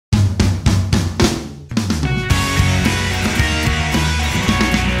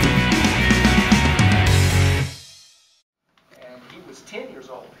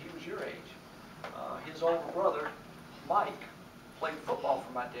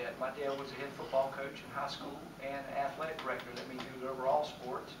dad. My dad was a head football coach in high school and athletic director. That means he was over all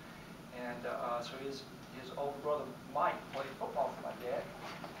sports. And so his older brother Mike played football for my dad.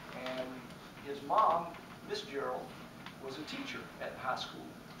 And his mom, Miss Gerald, was a teacher at high school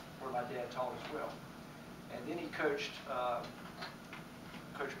where my dad taught as well. And then he coached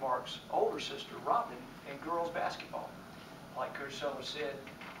Coach Mark's older sister, Robin, in girls basketball. Like Coach Sellers said,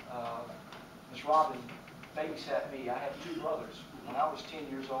 Miss Robin babysat me. I had two brothers. When I was 10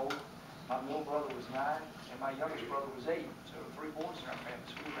 years old, my middle brother was 9, and my youngest brother was 8. So 3 boys in our family.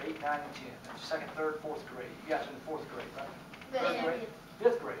 So we were 8, 9, and 10. That's second, third, fourth grade. You guys are in the 4th grade, right? Fifth grade?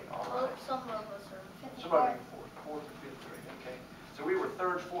 5th grade, all right. Well, some of us are 5th. Some of you are 4th and 5th grade, okay. So we were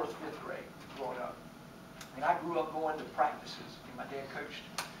 3rd, 4th, 5th grade growing up. And I grew up going to practices, and my dad coached.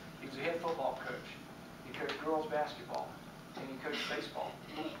 He was a head football coach. He coached girls basketball, and he coached baseball.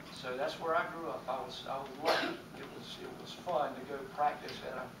 So that's where I grew up. I was lucky. It was fun to go practice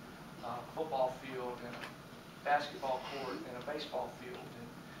at a football field and a basketball court and a baseball field. And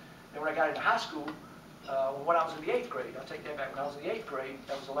then when I got into high school, when I was in the 8th grade, I'll take that back. When I was in the 8th grade,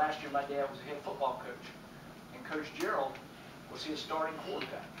 that was the last year my dad was a head football coach, and Coach Gerald was his starting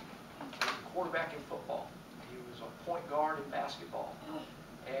quarterback. He was a quarterback in football. He was a point guard in basketball.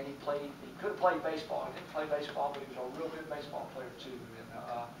 And he could have played baseball. He didn't play baseball, but he was a real good baseball player too.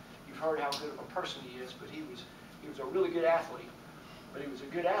 And you've heard how good of a person he is, but he was a really good athlete. But he was a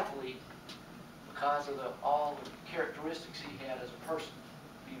good athlete because of all the characteristics he had as a person,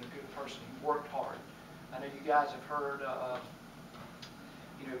 being a good person. He worked hard. I know you guys have heard,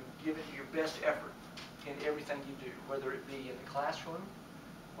 give it your best effort in everything you do, whether it be in the classroom,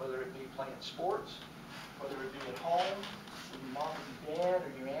 whether it be playing sports, whether it be at home, with your mom and your dad,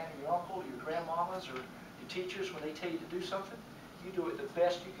 or your aunt or your uncle, or your grandmamas, or your teachers, when they tell you to do something, you do it the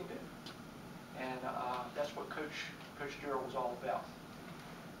best you can do. And that's what Coach Gerald was all about.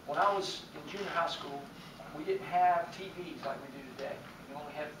 When I was in junior high school, we didn't have TVs like we do today. We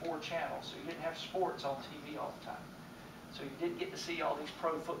only had 4 channels, so you didn't have sports on TV all the time. So you didn't get to see all these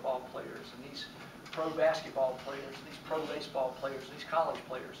pro football players, and these pro basketball players, and these pro baseball players, and these college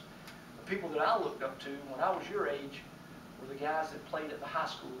players. The people that I looked up to when I was your age were the guys that played at the high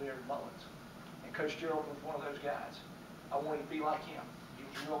school there in Mullins. And Coach Gerald was one of those guys. I wanted to be like him. He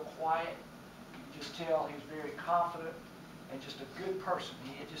was real quiet. You could just tell he was very confident and just a good person.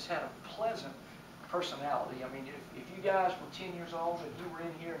 He just had a pleasant personality. I mean, if you guys were 10 years old and you were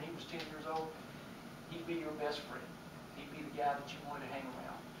in here and he was 10 years old, he'd be your best friend. He'd be the guy that you wanted to hang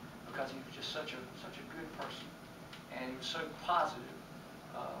around because he was just such a good person. And he was so positive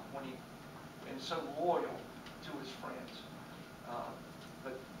and so loyal to his friends.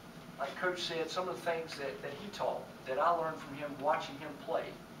 But like Coach said, some of the things that he taught, that I learned from him watching him play,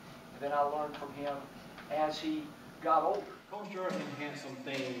 and then I learned from him as he got older. Coach Gerald enhanced some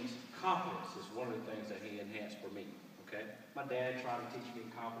things. Confidence is one of the things that he enhanced for me, okay? My dad tried to teach me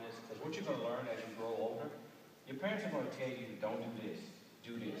confidence, because what you're going to learn as you grow older, your parents are going to tell you, don't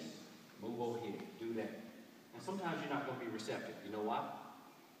do this, move over here, do that. And sometimes you're not going to be receptive. You know why?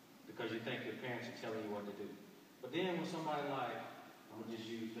 Because you think your parents are telling you what to do. But then when somebody like, I'm going to just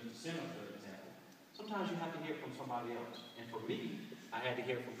use Mr. Simmons for example, sometimes you have to hear from somebody else. And for me, I had to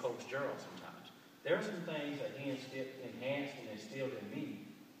hear from Coach Gerald sometimes. There are some things that he enhanced and instilled in me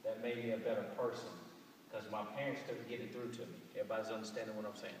that made me a better person because my parents couldn't get it through to me. Everybody's understanding what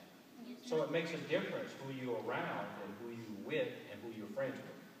I'm saying? So it makes a difference who you're around and who you're with and who you're friends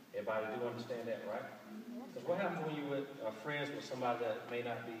with. Everybody do understand that, right? Because what happens when you're friends with somebody that may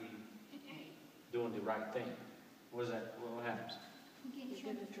not be doing the right thing? What happens? You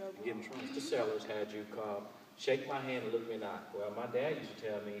get in trouble. Mr. Sellers had you come, shake my hand and look me in the eye. Well, my dad used to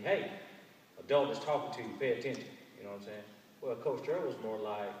tell me, hey, adult is talking to you, pay attention. You know what I'm saying? Well, Coach Gerald was more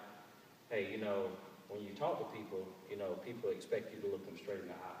like, hey, when you talk to people, people expect you to look them straight in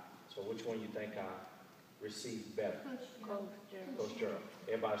the eye. So which one you think I received better? Coach Gerald.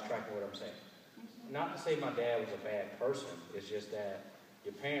 Everybody's tracking what I'm saying. Not to say my dad was a bad person. It's just that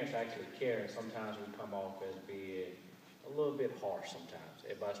your parents actually care, and sometimes we come off as being a little bit harsh sometimes.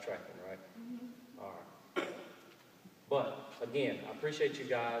 Everybody's tracking, right? All right. But, again, I appreciate you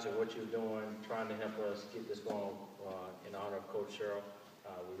guys and what you're doing, trying to help us get this going in honor of Coach Gerald.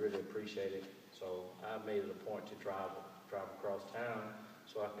 We really appreciate it. So I made it a point to drive across town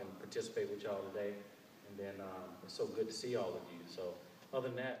so I can participate with y'all today. And then it's so good to see all of you. So other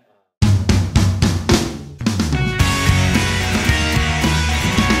than that,